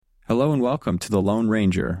Hello and welcome to The Lone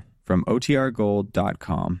Ranger from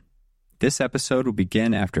OTRGold.com. This episode will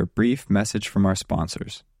begin after a brief message from our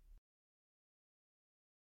sponsors.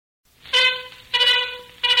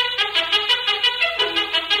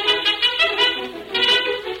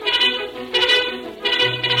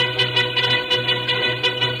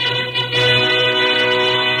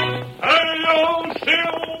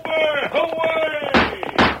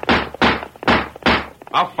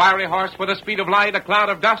 A fiery horse with the speed of light, a cloud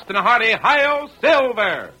of dust, and a hearty Hi-Yo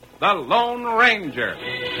Silver, the Lone Ranger.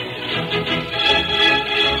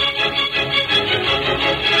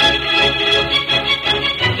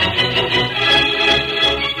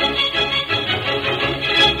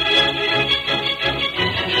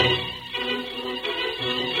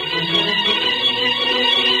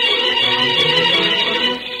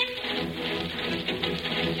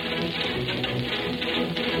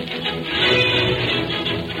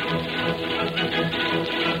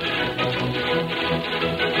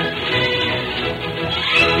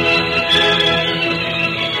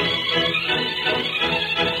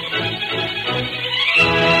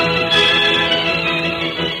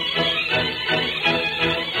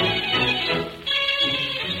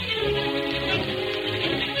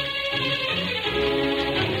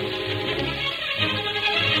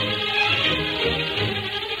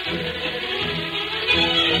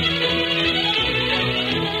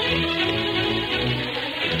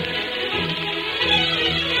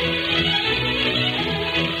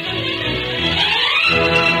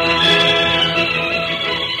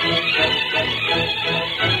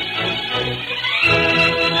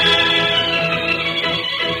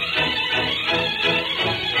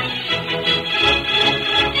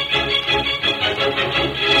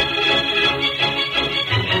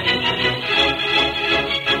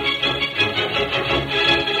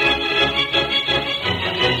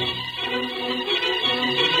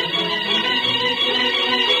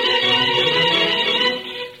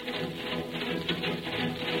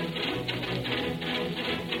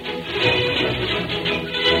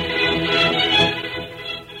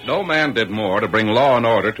 No man did more to bring law and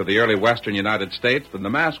order to the early western United States than the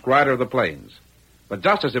masked rider of the plains. But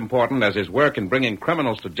just as important as his work in bringing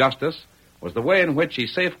criminals to justice was the way in which he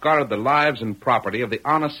safeguarded the lives and property of the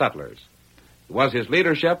honest settlers. It was his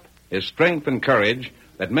leadership, his strength and courage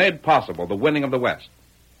that made possible the winning of the West.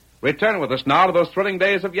 Return with us now to those thrilling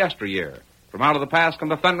days of yesteryear. From out of the past come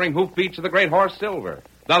the thundering hoofbeats of the great horse Silver.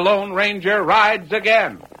 The Lone Ranger rides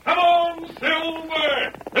again. Come on,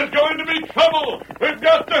 Silver! There's going to be trouble! We've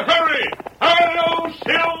got to hurry! Hi-Yo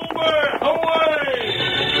Silver! Away!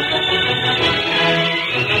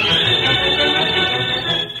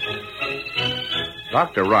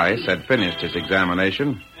 Dr. Rice had finished his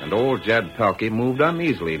examination, and old Jed Pelkey moved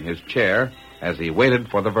uneasily in his chair as he waited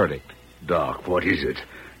for the verdict. Doc, what is it?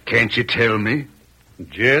 Can't you tell me?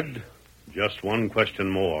 Jed, just one question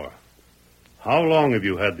more. How long have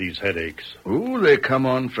you had these headaches? Oh, they come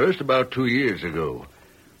on first about 2 years ago.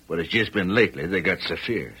 But it's just been lately they got so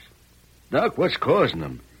fierce. Doc, what's causing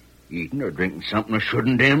them? Eating or drinking something I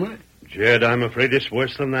shouldn't, am I? Jed, I'm afraid it's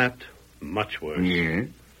worse than that. Much worse. Yeah?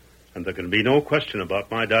 And there can be no question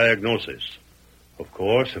about my diagnosis. Of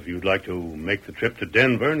course, if you'd like to make the trip to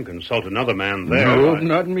Denver and consult another man there... No,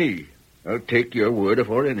 not me. I'll take your word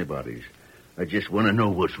before anybody's. I just want to know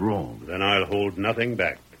what's wrong. Then I'll hold nothing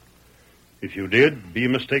back. If you did, be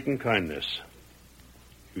mistaken kindness.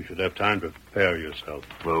 You should have time to prepare yourself.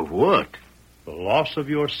 For what? The loss of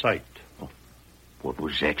your sight. Oh, what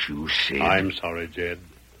was that you said? I'm sorry, Jed.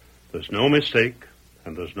 There's no mistake,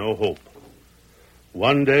 and there's no hope.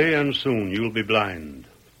 One day and soon you'll be blind.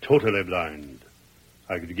 Totally blind.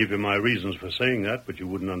 I could give you my reasons for saying that, but you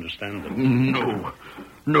wouldn't understand them.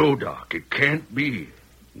 No, Doc, it can't be.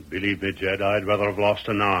 Believe me, Jed, I'd rather have lost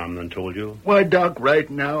an arm than told you. Why, Doc, right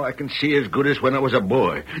now I can see as good as when I was a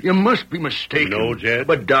boy. You must be mistaken. No, Jed.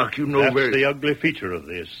 But, Doc, you know That's the ugly feature of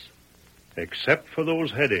this. Except for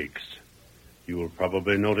those headaches, you will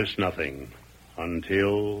probably notice nothing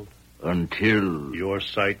until... Until... your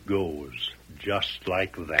sight goes. Just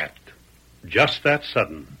like that. Just that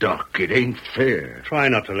sudden. Doc, it ain't fair. Try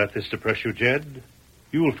not to let this depress you, Jed.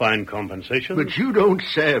 You'll find compensation. But you don't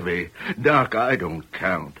savvy. Doc, I don't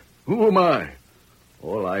count. Who am I?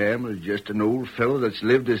 All I am is just an old fellow that's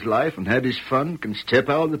lived his life and had his fun, can step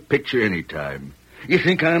out of the picture any time. You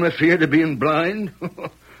think I'm afeard of being blind?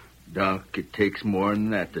 Doc, it takes more than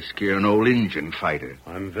that to scare an old Injun fighter.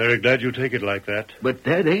 I'm very glad you take it like that. But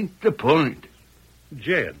that ain't the point.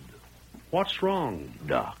 Jed, what's wrong?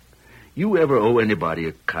 Doc, you ever owe anybody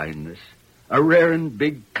a kindness? A rare and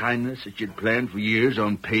big kindness that you'd planned for years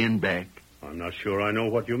on paying back? I'm not sure I know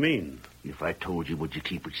what you mean. If I told you, would you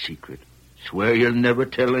keep it secret? Swear you'll never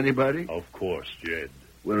tell anybody? Of course, Jed.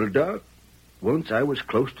 Well, Doc, once I was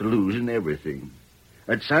close to losing everything.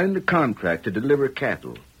 I'd signed a contract to deliver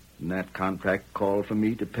cattle, and that contract called for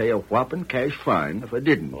me to pay a whopping cash fine if I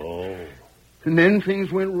didn't. Oh. And then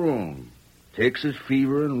things went wrong. Texas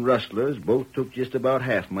fever and rustlers both took just about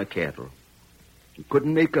half my cattle. I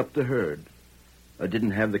couldn't make up the herd. I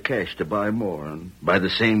didn't have the cash to buy more, and by the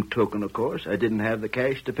same token, of course, I didn't have the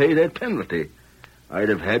cash to pay that penalty. I'd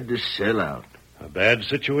have had to sell out. A bad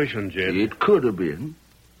situation, Jed. It could have been.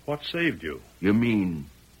 What saved you? You mean,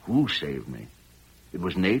 who saved me? It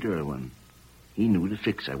was Nate Irwin. He knew the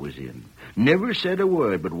fix I was in. Never said a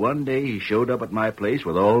word, but one day he showed up at my place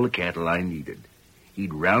with all the cattle I needed.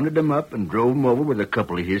 He'd rounded them up and drove them over with a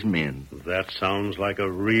couple of his men. That sounds like a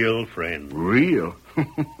real friend. Real?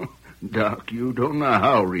 Doc, you don't know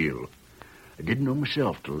how real. I didn't know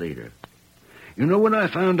myself till later. You know what I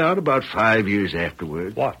found out about 5 years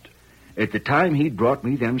afterward? What? At the time he'd brought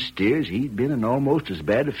me them steers, he'd been in almost as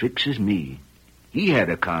bad a fix as me. He had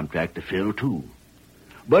a contract to fill, too.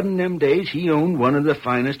 But in them days, he owned one of the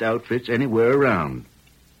finest outfits anywhere around.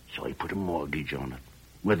 So he put a mortgage on it,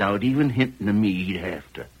 without even hinting to me he'd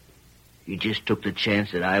have to. He just took the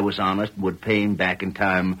chance that I was honest and would pay him back in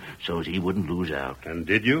time so as he wouldn't lose out. And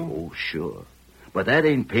did you? Oh, sure. But that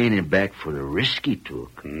ain't paying him back for the risk he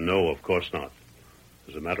took. No, of course not.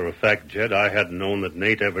 As a matter of fact, Jed, I hadn't known that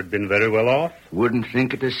Nate ever had been very well off. Wouldn't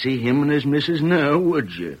think it to see him and his missus now,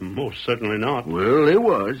 would you? Most certainly not. Well, they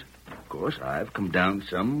was. Of course, I've come down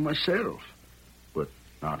some myself. But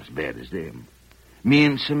not as bad as them. Me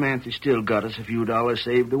and Samantha still got us a few dollars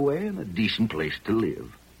saved away and a decent place to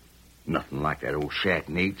live. Nothing like that old shack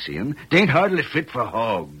Nate's in. It ain't hardly fit for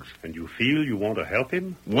hogs. And you feel you want to help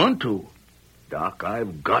him? Want to? Doc,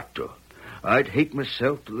 I've got to. I'd hate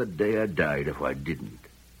myself till the day I died if I didn't.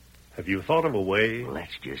 Have you thought of a way? Well,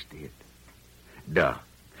 that's just it. Doc,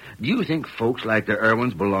 do you think folks like the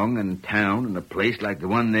Irwins belong in town in a place like the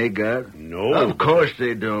one they got? No. Of course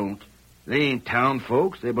they don't. They ain't town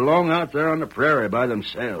folks. They belong out there on the prairie by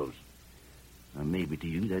themselves. Now, maybe to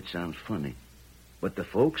you that sounds funny. But the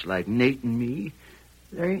folks like Nate and me,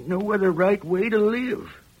 there ain't no other right way to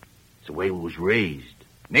live. It's the way we was raised.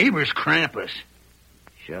 Neighbors cramp us.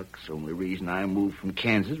 Shucks, only reason I moved from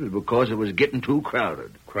Kansas was because it was getting too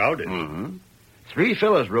crowded. Crowded? Mm-hmm. 3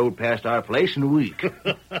 fellas rode past our place in a week.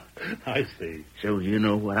 I see. So you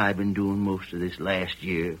know what I've been doing most of this last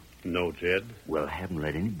year? No, Jed. Well, I haven't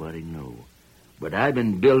let anybody know. But I've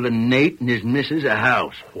been building Nate and his missus a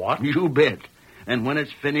house. What? You bet. And when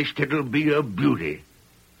it's finished, it'll be a beauty.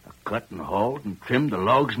 I cut and hauled and trimmed the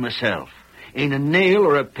logs myself. Ain't a nail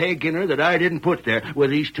or a peg in her that I didn't put there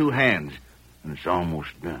with these 2 hands. And it's almost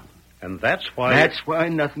done. And that's why... That's why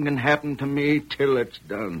nothing can happen to me till it's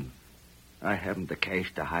done. I haven't the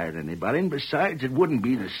cash to hire anybody, and besides, it wouldn't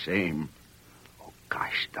be the same. Oh,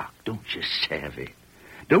 gosh, Doc, don't you savvy?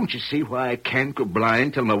 Don't you see why I can't go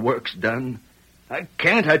blind till my work's done? I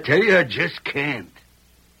can't, I tell you, I just can't.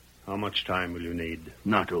 How much time will you need?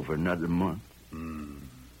 Not over another month.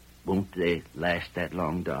 Won't they last that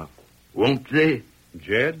long, Doc? Won't they?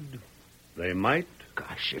 Jed, they might.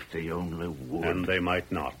 Gosh, if they only would. And they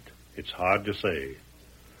might not. It's hard to say.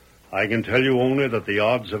 I can tell you only that the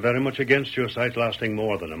odds are very much against your sight lasting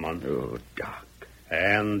more than a month. Oh, Doc.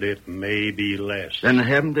 And it may be less. Then I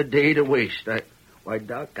haven't a day to waste. Why,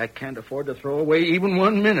 Doc, I can't afford to throw away even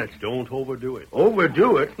 1 minute. Don't overdo it.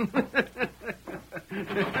 Overdo it?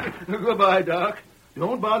 Goodbye, Doc.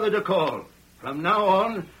 Don't bother to call. From now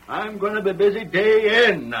on, I'm going to be busy day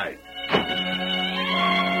and night.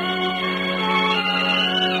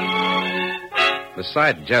 The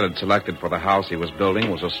site Jed had selected for the house he was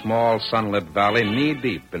building was a small, sunlit valley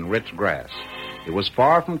knee-deep in rich grass. It was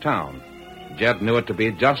far from town. Jed knew it to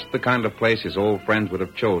be just the kind of place his old friends would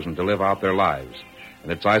have chosen to live out their lives.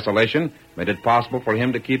 And its isolation made it possible for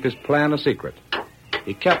him to keep his plan a secret.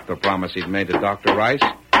 He kept the promise he'd made to Dr. Rice,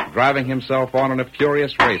 driving himself on in a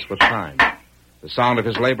furious race with time. The sound of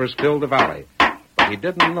his labors filled the valley, but he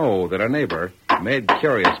didn't know that a neighbor, made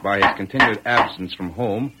curious by his continued absence from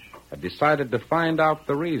home, had decided to find out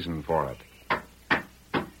the reason for it.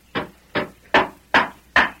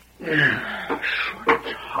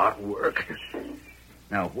 It's hot work.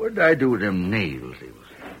 Now, what did I do with them nails? It was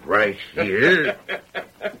right here.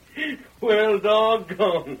 Well,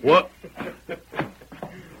 doggone. What?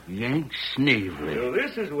 Yank Snavely. So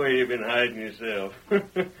this is where you've been hiding yourself.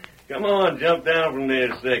 Come on, jump down from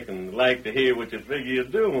there a second. I'd like to hear what you figure you're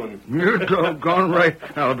doing. You're doggone right.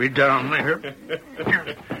 I'll be down there.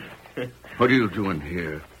 What are you doing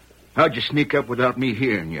here? How'd you sneak up without me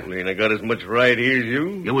hearing you? Well, ain't I got as much right here as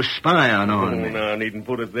you? You was spying on me. No, I needn't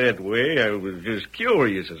put it that way. I was just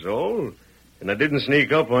curious, is all. And I didn't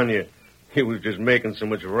sneak up on you. You was just making so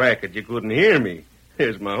much racket you couldn't hear me.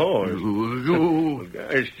 There's my horse. Well,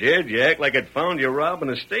 gosh, Jed, you act like I'd found you robbing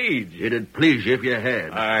a stage. It'd please you if you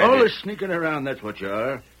had. All this sneaking around, that's what you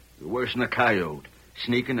are. You're worse than a coyote.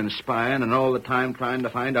 Sneaking and spying and all the time trying to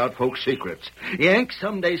find out folks' secrets. Yank,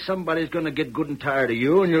 someday somebody's going to get good and tired of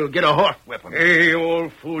you and you'll get a horse whipping. Hey, you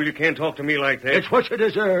old fool, you can't talk to me like that. It's what you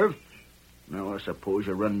deserve. Now, I suppose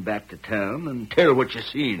you run back to town and tell what you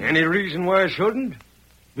seen. Any reason why I shouldn't?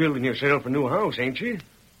 Building yourself a new house, ain't you?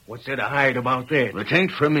 What's there to hide about that? It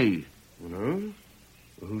ain't for me. No?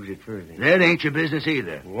 Well, who's it for then? That ain't your business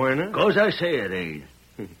either. Why not? 'Cause I say it ain't.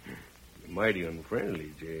 Mighty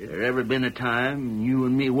unfriendly, Jed. There ever been a time you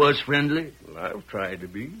and me was friendly? Well, I've tried to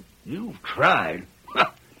be. You've tried?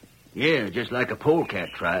 Yeah, just like a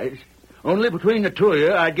polecat tries. Only between the two of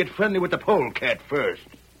you, I'd get friendly with the polecat first.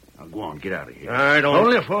 Now, go on, get out of here. I don't...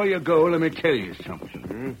 Only before you go, let me tell you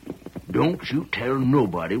something. Don't you tell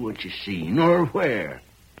nobody what you seen or where.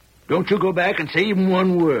 Don't you go back and say even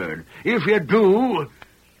one word. If you do...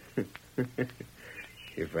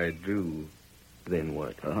 If I do, then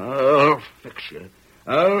what? I'll fix you.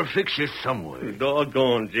 I'll fix you some way.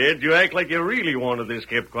 Doggone, Jed. You act like you really wanted this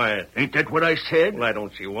kept quiet. Ain't that what I said? Well, I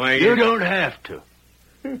don't see why You don't have to.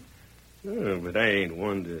 Oh, but I ain't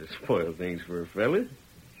one to spoil things for a fella.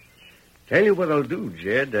 Tell you what I'll do,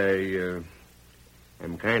 Jed.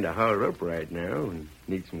 I'm kind of hard up right now and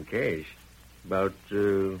need some cash. About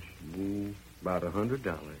 $100.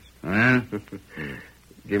 Huh?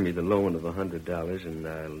 Give me the loan of $100 and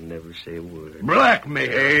I'll never say a word. Blackmail.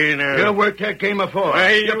 Hey, now. You worked that game before.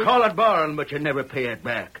 Hey, you call it borrowing, but you never pay it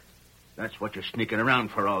back. That's what you're sneaking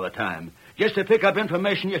around for all the time. Just to pick up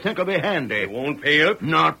information you think will be handy. They won't pay up?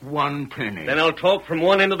 Not one penny. Then I'll talk from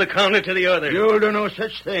one end of the counter to the other. You'll do no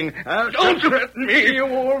such thing. Don't threaten me, you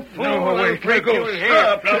old fool. No, wait, let go.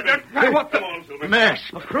 Stop. What the...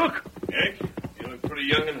 Mask. A crook. Yank, you look pretty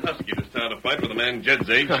young and husky to start a fight with a man Jed's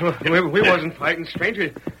age. We wasn't fighting,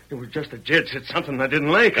 stranger. It was just that Jed said something I didn't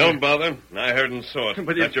like. Don't bother. I heard and saw it.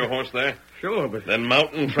 But That's your horse there? Sure, but... Then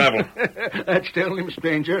mount and travel. That's telling him,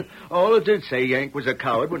 stranger. All it did say Yank was a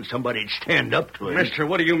coward when somebody'd stand up to him. Mister,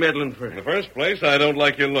 what are you meddling for? In the first place, I don't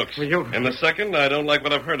like your looks. Well, you... In the second, I don't like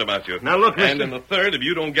what I've heard about you. Now, look, mister... And in the third, if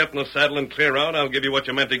you don't get in the saddle and clear out, I'll give you what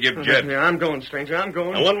you meant to give Jed. Yeah, I'm going, stranger. I'm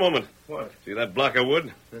going. Now, one moment. What? See that block of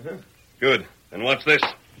wood? Uh-huh. Good. And watch this.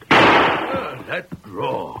 That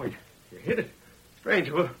draw. You hit it.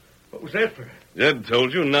 Stranger, what was that for? Jed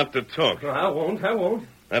told you not to talk. No, I won't.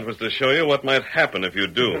 That was to show you what might happen if you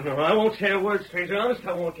do. No, I won't say a word, stranger. Honest,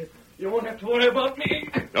 I won't. You won't have to worry about me.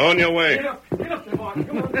 On your way. Get up there, boy.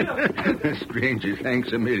 Come on, get up. Stranger,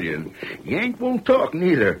 thanks a million. Yank won't talk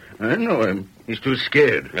neither. I know him. He's too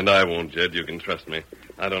scared. And I won't, Jed. You can trust me.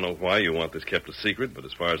 I don't know why you want this kept a secret, but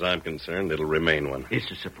as far as I'm concerned, it'll remain one. It's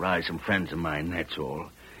to surprise some friends of mine, that's all.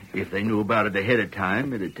 If they knew about it ahead of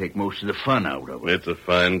time, it'd take most of the fun out of it. It's a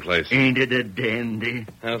fine place. Ain't it a dandy?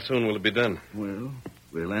 How soon will it be done?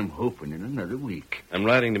 Well, I'm hoping in another week. I'm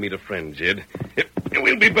riding to meet a friend, Jed.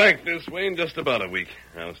 We'll be back this way in just about a week.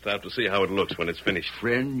 I'll stop to see how it looks when it's finished.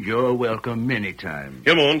 Friend, you're welcome anytime.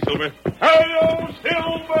 Come on, Silver. Hello,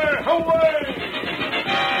 Silver! Away!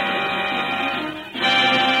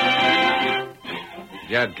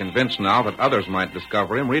 Jed, convinced now that others might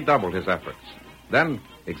discover him, redoubled his efforts. Then,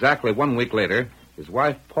 exactly 1 week later, his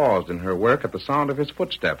wife paused in her work at the sound of his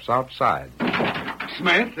footsteps outside.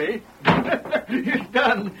 Samantha, it's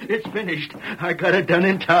done. It's finished. I got it done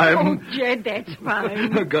in time. Oh, Jed, that's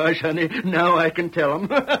fine. Oh, gosh, honey, now I can tell him.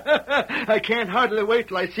 I can't hardly wait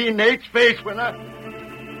till I see Nate's face when I...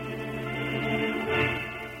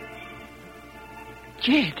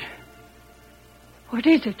 Jed, what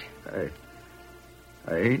is it?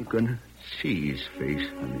 I ain't gonna see his face,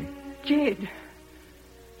 honey. Jed,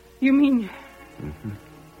 you mean... Mm-hmm.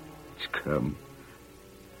 It's come.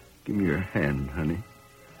 Give me your hand, honey.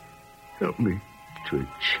 Help me to a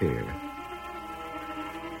chair.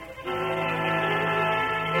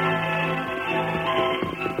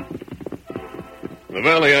 The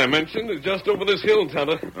valley I mentioned is just over this hill,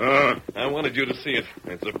 Tonto. I wanted you to see it.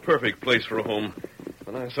 It's a perfect place for a home.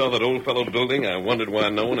 When I saw that old fellow building, I wondered why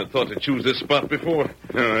no one had thought to choose this spot before.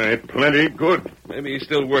 Plenty good. Maybe he's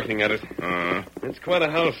still working at it. It's quite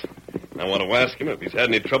a house. I want to ask him if he's had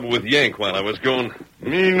any trouble with Yank while I was gone.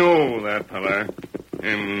 Me know that fella.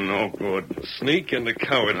 Him no good. A sneak and a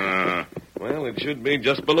coward. Well, it should be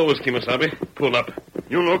just below us, Kimasabi. Pull up.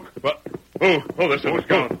 You look. What? Oh, there's someone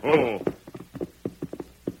gone. Oh.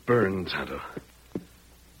 Burn, Tonto.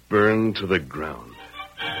 burned to the ground.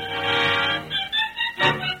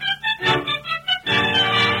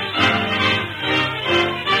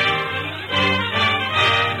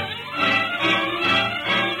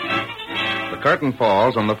 The curtain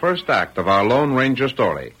falls on the first act of our Lone Ranger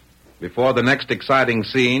story. Before the next exciting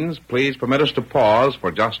scenes, please permit us to pause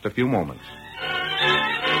for just a few moments.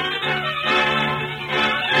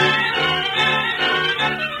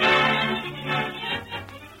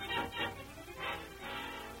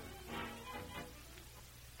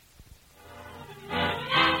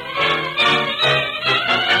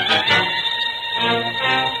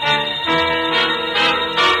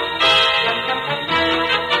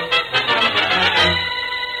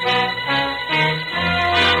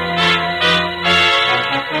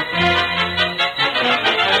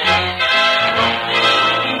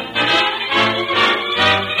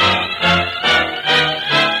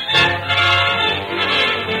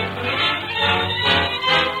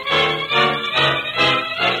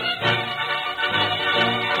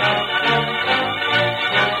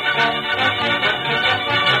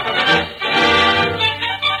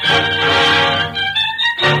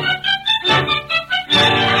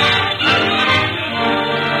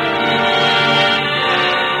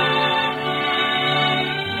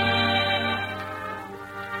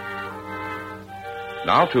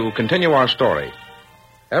 Now to continue our story.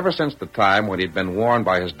 Ever since the time when he'd been warned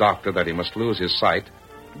by his doctor that he must lose his sight,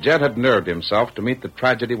 Jed had nerved himself to meet the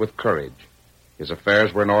tragedy with courage. His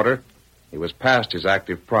affairs were in order. He was past his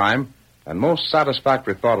active prime, and most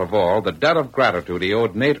satisfactory thought of all, the debt of gratitude he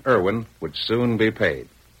owed Nate Irwin would soon be paid.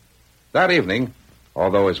 That evening,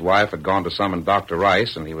 although his wife had gone to summon Dr.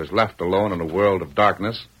 Rice and he was left alone in a world of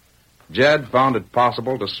darkness, Jed found it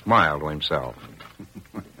possible to smile to himself.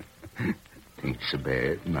 Ain't so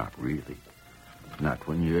bad, not really. Not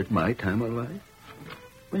when you're at my time of life.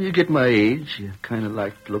 When you get my age, you kind of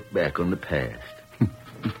like to look back on the past.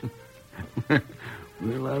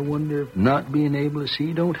 Well, I wonder if not being able to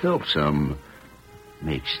see don't help some.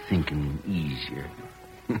 Makes thinking easier.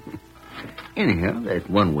 Anyhow, that's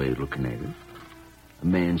one way of looking at it. A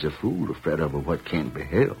man's a fool to fret over what can't be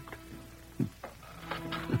helped.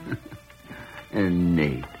 And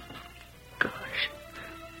Nate, gosh,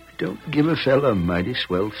 don't give a fella a mighty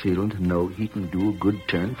swell feeling to know he can do a good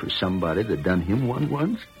turn for somebody that done him one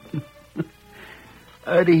once?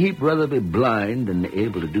 I'd a heap rather be blind than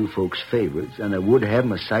able to do folks favors, and I would have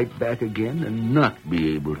my sight back again and not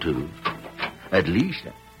be able to. At least,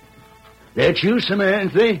 that's you,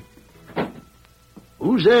 Samantha.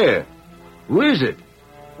 Who's there? Who is it?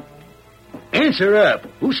 Answer up.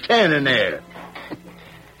 Who's standing there?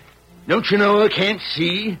 Don't you know I can't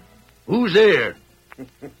see? Who's there?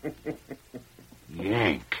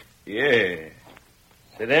 Yank. Yeah.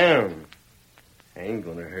 Sit down. I ain't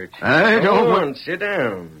gonna hurt you. I don't want... Sit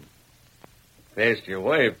down. Past your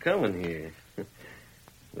wife coming here.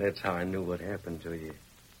 That's how I knew what happened to you.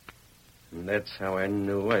 And that's how I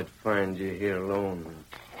knew I'd find you here alone.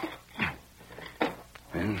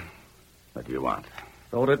 Well, what do you want?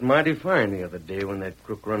 Thought it mighty fine the other day when that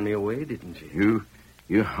crook run me away, didn't you?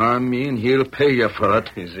 You harm me and he'll pay you for it.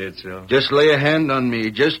 Is it so? Just lay a hand on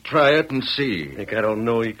me. Just try it and see. Think I don't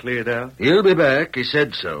know he cleared out? He'll be back. He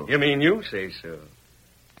said so. You mean you say so?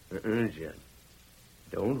 Jed.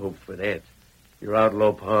 Don't hope for that. Your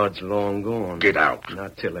outlaw pod's long gone. Get out.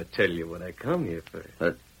 Not till I tell you what I come here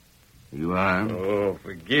for. You are? Oh,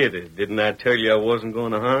 forget it. Didn't I tell you I wasn't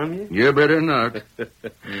going to harm you? You better not.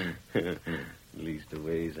 At least the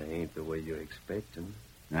ways I ain't the way you're expecting.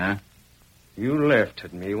 Huh? You laughed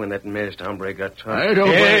at me when that masked hombre got tough. I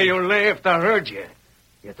don't... Yeah, you laughed. I heard you.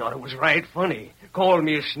 You thought it was right funny. Called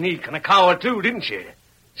me a sneak and a coward, too, didn't you?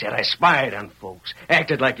 Said I spied on folks.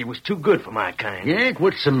 Acted like he was too good for my kind. Yank,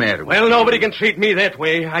 what's the matter with Well, you? nobody can treat me that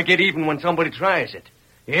way. I get even when somebody tries it.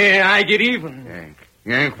 Yeah, I get even.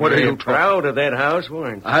 Yank, what are you proud of that house,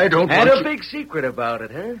 weren't you? I don't Had want a big secret about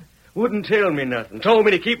it, huh? Wouldn't tell me nothing. Told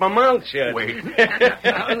me to keep my mouth shut. Wait.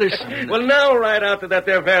 Now, listen. Well, now ride out to that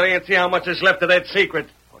there valley and see how much is left of that secret.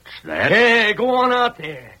 What's that? Hey, go on out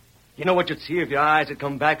there. You know what you'd see if your eyes had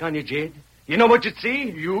come back on you, Jed? You know what you'd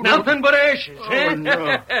see? Nothing but ashes. Oh,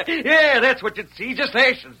 no. Yeah, that's what you'd see, just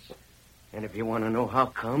ashes. And if you want to know how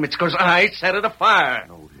come, it's because I set it afire.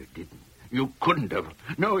 No, you didn't. You couldn't have.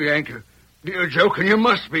 No, Yank, you're joking. You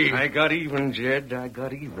must be. I got even, Jed. I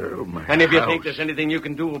got even. Oh, my and if you house. think there's anything you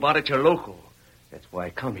can do about it, you're loco. That's why I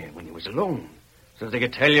come here when you was alone. So they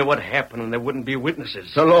could tell you what happened and there wouldn't be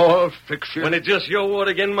witnesses. The law will fix you. When it's just your word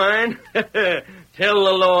again mine, tell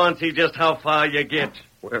the law and see just how far you get.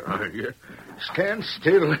 Where are you? Stand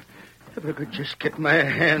still. If I could just get my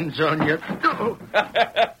hands on you. Oh.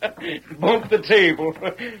 Bump the table.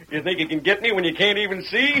 You think you can get me when you can't even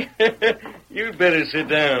see? You better sit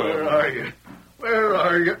down. Where are you? Where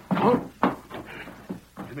are you? Oh.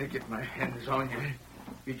 Let me get my hands on you.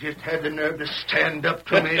 You just had the nerve to stand up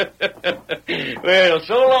to me. Well,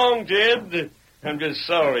 so long, Jed. I'm just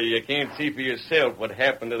sorry you can't see for yourself what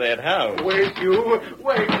happened to that house. Wait, you.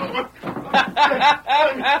 Wait.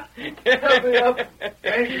 Help me up.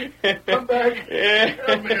 Hey, come back.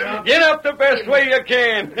 Help me up. Get up the best way you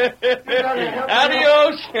can.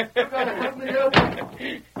 Adios. You gotta help me up.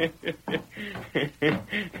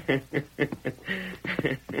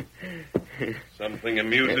 Something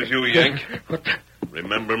amuses you, Yank? What the?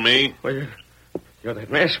 Remember me? Well, you're that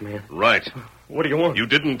masked man. Right. What do you want? You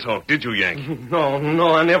didn't talk, did you, Yank?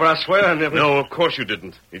 No, I never. I swear I never. No, of course you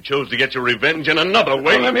didn't. You chose to get your revenge in another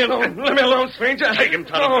way. Oh, let me alone. Let me alone, stranger. Take him,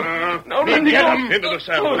 Tonto. No, let me Get go. him into the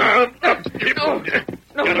saddle. Get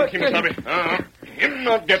him, Kimasabi. Him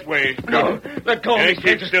not get way. No, let go. Yank,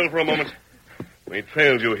 keep still for a moment. We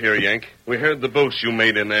trailed you here, Yank. We heard the boast you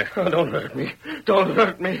made in there. Oh, don't hurt me. Don't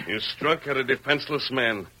hurt me. You struck at a defenseless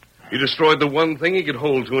man. You destroyed the one thing he could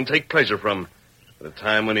hold to and take pleasure from. At a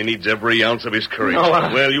time when he needs every ounce of his courage. No,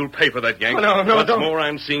 Well, you'll pay for that, Yank. No, What's don't. more,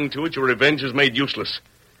 I'm seeing to it your revenge is made useless.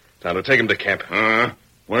 Tonto, take him to camp.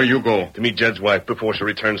 Where you go? To meet Jed's wife before she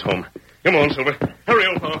returns home. Come on, Silver. Hurry,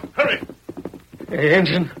 old fellow. Hurry. Hey,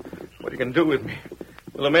 Ensign, what are you going to do with me?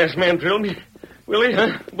 Will the masked man drill me? Will he,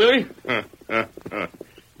 huh? Will he?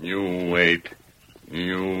 You wait.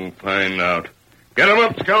 You'll find out. Get him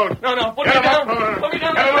up, Scout. No, put me Get him down. up. Put me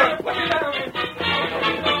down. Get him up. Put me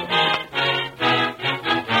down.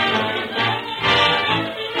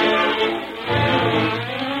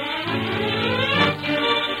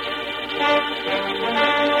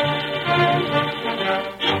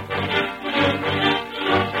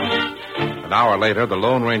 An hour later, the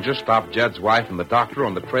Lone Ranger stopped Jed's wife and the doctor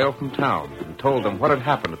on the trail from town and told them what had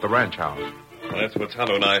happened at the ranch house. Well, that's what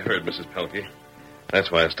Tonto and I heard, Mrs. Pelkey.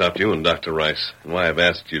 That's why I stopped you and Dr. Rice, and why I've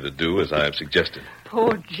asked you to do as I have suggested.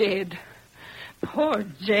 Poor Jed. Poor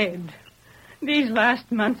Jed. These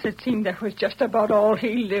last months, it seemed that was just about all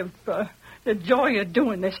he lived for. The joy of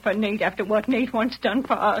doing this for Nate after what Nate once done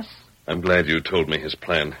for us. I'm glad you told me his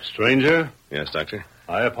plan. Stranger, Yes, Doctor?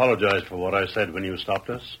 I apologize for what I said when you stopped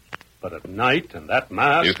us. But at night and that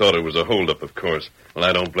mask... You thought it was a holdup, of course. Well,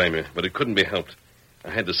 I don't blame you, but it couldn't be helped. I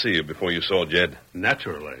had to see you before you saw Jed.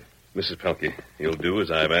 Naturally. Mrs. Pelkey, you'll do as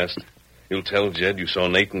I've asked. You'll tell Jed you saw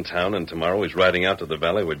Nate in town, and tomorrow he's riding out to the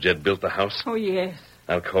valley where Jed built the house. Oh, yes.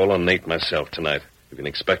 I'll call on Nate myself tonight. You can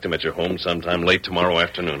expect him at your home sometime late tomorrow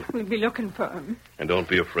afternoon. We'll be looking for him. And don't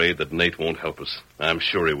be afraid that Nate won't help us. I'm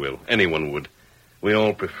sure he will. Anyone would. We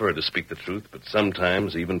all prefer to speak the truth, but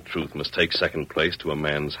sometimes even truth must take second place to a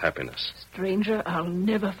man's happiness. Stranger, I'll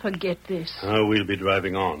never forget this. We'll be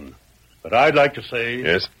driving on. But I'd like to say...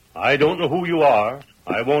 Yes? I don't know who you are.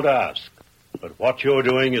 I won't ask. But what you're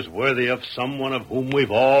doing is worthy of someone of whom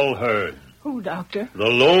we've all heard. Who, Doctor? The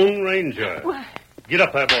Lone Ranger. What? Get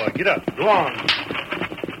up there, boy. Get up. Go on.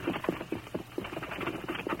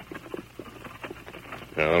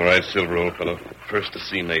 All right, Silver, old fellow. First to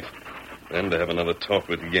see Nate. Then to have another talk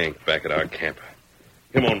with Yank back at our camp.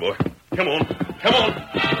 Come on, boy. Come on. Come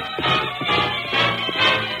on.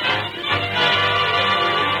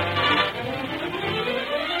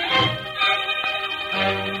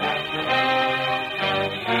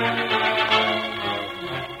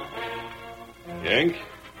 Yank,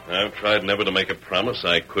 I've tried never to make a promise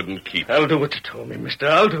I couldn't keep. I'll do what you told me, mister.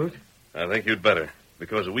 I'll do it. I think you'd better.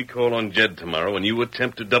 Because if we call on Jed tomorrow and you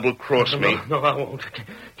attempt to double-cross me... No, I won't.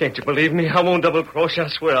 Can't you believe me? I won't double-cross you. I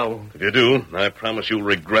swear I won't. If you do, I promise you'll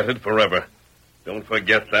regret it forever. Don't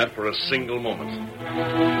forget that for a single moment.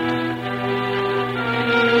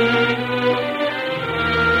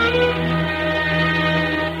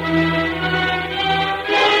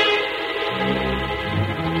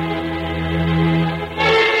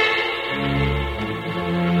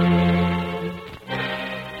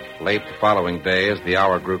 Late the following day, as the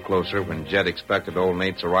hour grew closer when Jed expected old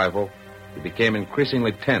Nate's arrival, he became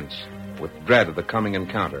increasingly tense with dread of the coming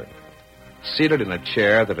encounter. Seated in a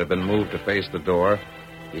chair that had been moved to face the door,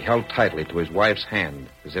 he held tightly to his wife's hand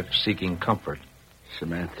as if seeking comfort.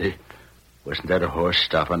 Samantha, wasn't that a horse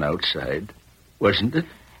stopping outside? Wasn't it?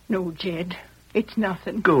 No, Jed. It's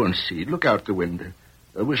nothing. Go and see. Look out the window.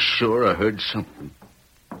 I was sure I heard something.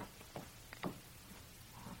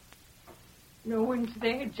 No one's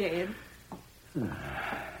there, Jed.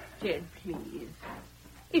 Jed, please.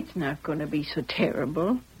 It's not going to be so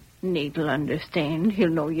terrible. Nate'll understand. He'll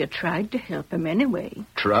know you tried to help him anyway.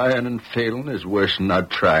 Trying and failing is worse than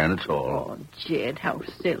not trying at all. Oh, Jed, how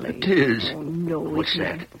silly. It is. Oh, no, What's it's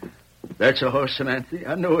that? not. That's a horse, Samantha.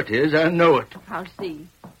 I know it is. I know it. I'll see.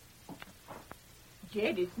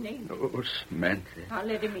 Jed, it's Nate. Oh, Samantha. I'll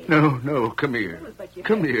let him in. No, come here. Oh, but you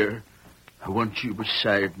Come have- here. I want you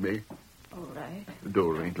beside me. All right. The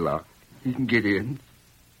door ain't locked. You can get in.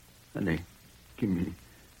 Honey, give me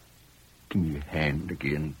your hand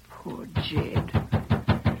again. Poor Jed.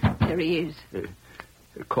 There he is.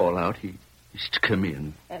 Call out. He's to come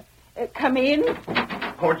in. Come in.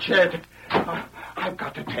 Oh, Jed, I've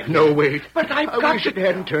got to tell you. No, wait. But I wish it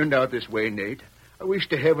hadn't turned out this way, Nate. I wish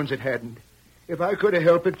to heavens it hadn't. If I could have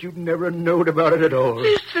helped it, you'd never have known about it at all.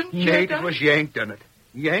 Listen, Jed. Nate, it was Yank done it.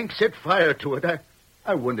 Yank set fire to it.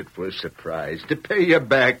 I wanted for a surprise, to pay you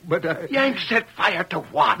back, but Yank set fire to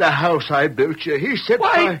what? the house I built you, he set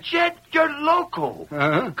Why, fire... Jed, you're loco.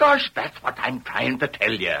 Huh? Gosh, that's what I'm trying to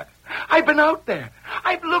tell you. I've been out there.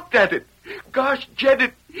 I've looked at it. Gosh,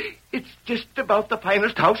 Jed, it's just about the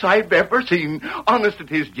finest house I've ever seen. Honest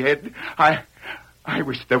it is, Jed. I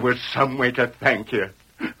wish there was some way to thank you.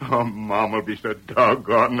 Oh, Mom will be so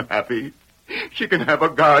doggone happy. She can have a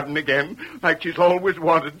garden again, like she's always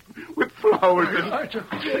wanted, with flowers and...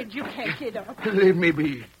 Jed, you can't get up. Leave me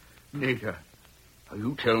be. Nate, are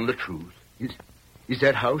you telling the truth? Is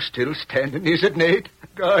that house still standing? Is it, Nate?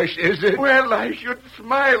 Gosh, is it? Well, I should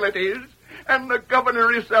smile it is. And the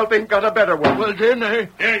governor himself ain't got a better one. Well, then,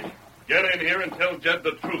 Yank, get in here and tell Jed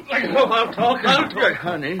the truth. I'll talk.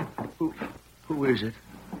 Honey, who is it?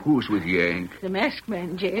 Who's with Yank? The masked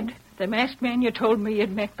man, Jed. The masked man you told me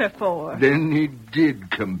you'd met before. Then he did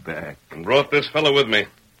come back. And brought this fellow with me.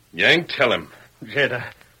 Yank, tell him. Jed,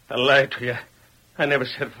 I lied to you. I never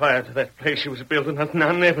set fire to that place you was building. I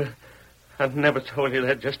never told you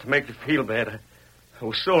that just to make you feel bad. I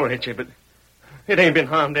was sore at you, but it ain't been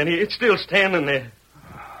harmed any. It's still standing there.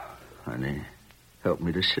 Honey, help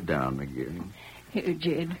me to sit down again. Here,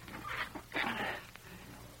 Jed.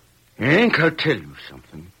 Yank, I'll tell you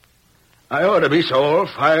something. I ought to be so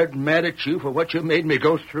all-fired mad at you for what you made me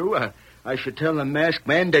go through. I should tell the masked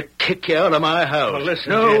man to kick you out of my house. Well,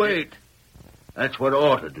 listen, no, Jed. wait. That's what I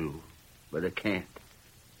ought to do, but I can't.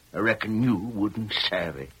 I reckon you wouldn't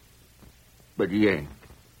savvy. But Yank,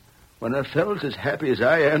 when a fellow's as happy as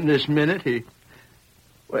I am this minute, he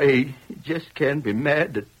just can't be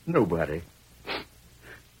mad at nobody.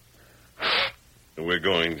 We're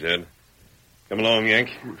going, Jed. Come along,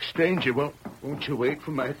 Yank. Stranger, won't you wait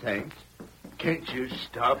for my thanks? Can't you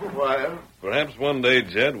stop a while? Perhaps one day,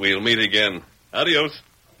 Jed, we'll meet again. Adios.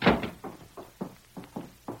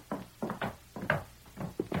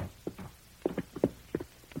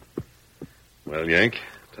 Well, Yank,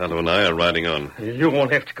 Tonto and I are riding on. You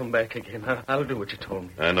won't have to come back again. I'll do what you told me.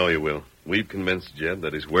 I know you will. We've convinced Jed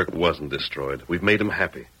that his work wasn't destroyed. We've made him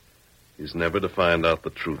happy. He's never to find out the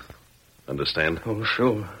truth. Understand? Oh,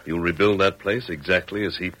 sure. You'll rebuild that place exactly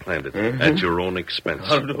as he planned it, at your own expense.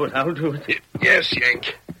 I'll do it. Yes,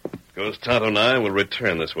 Yank. Because Tonto and I will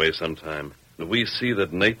return this way sometime. If we see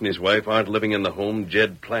that Nate and his wife aren't living in the home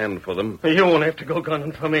Jed planned for them... You won't have to go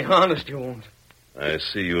gunning for me. Honest, you won't. I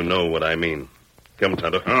see you know what I mean. Come,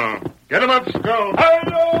 Tonto. Get him up, Skull.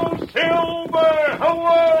 Hello, Silver!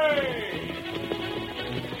 Away!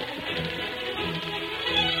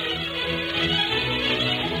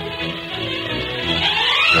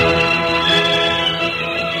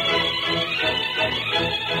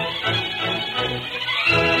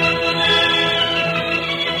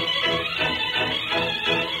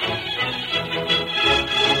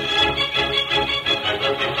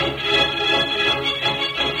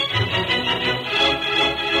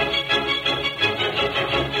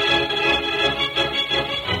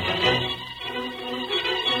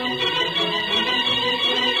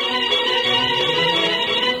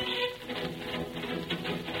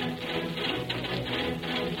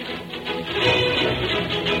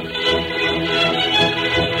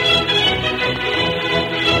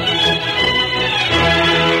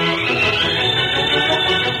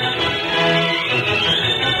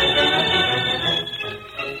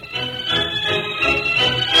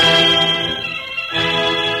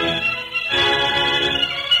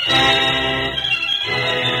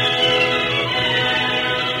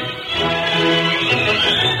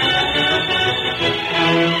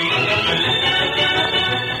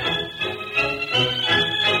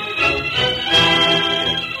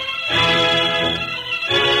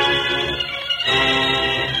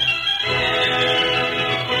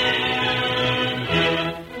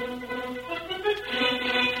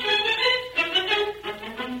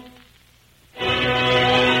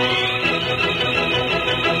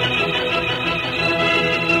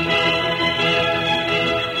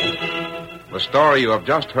 story you have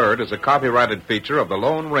just heard is a copyrighted feature of the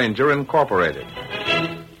Lone Ranger Incorporated.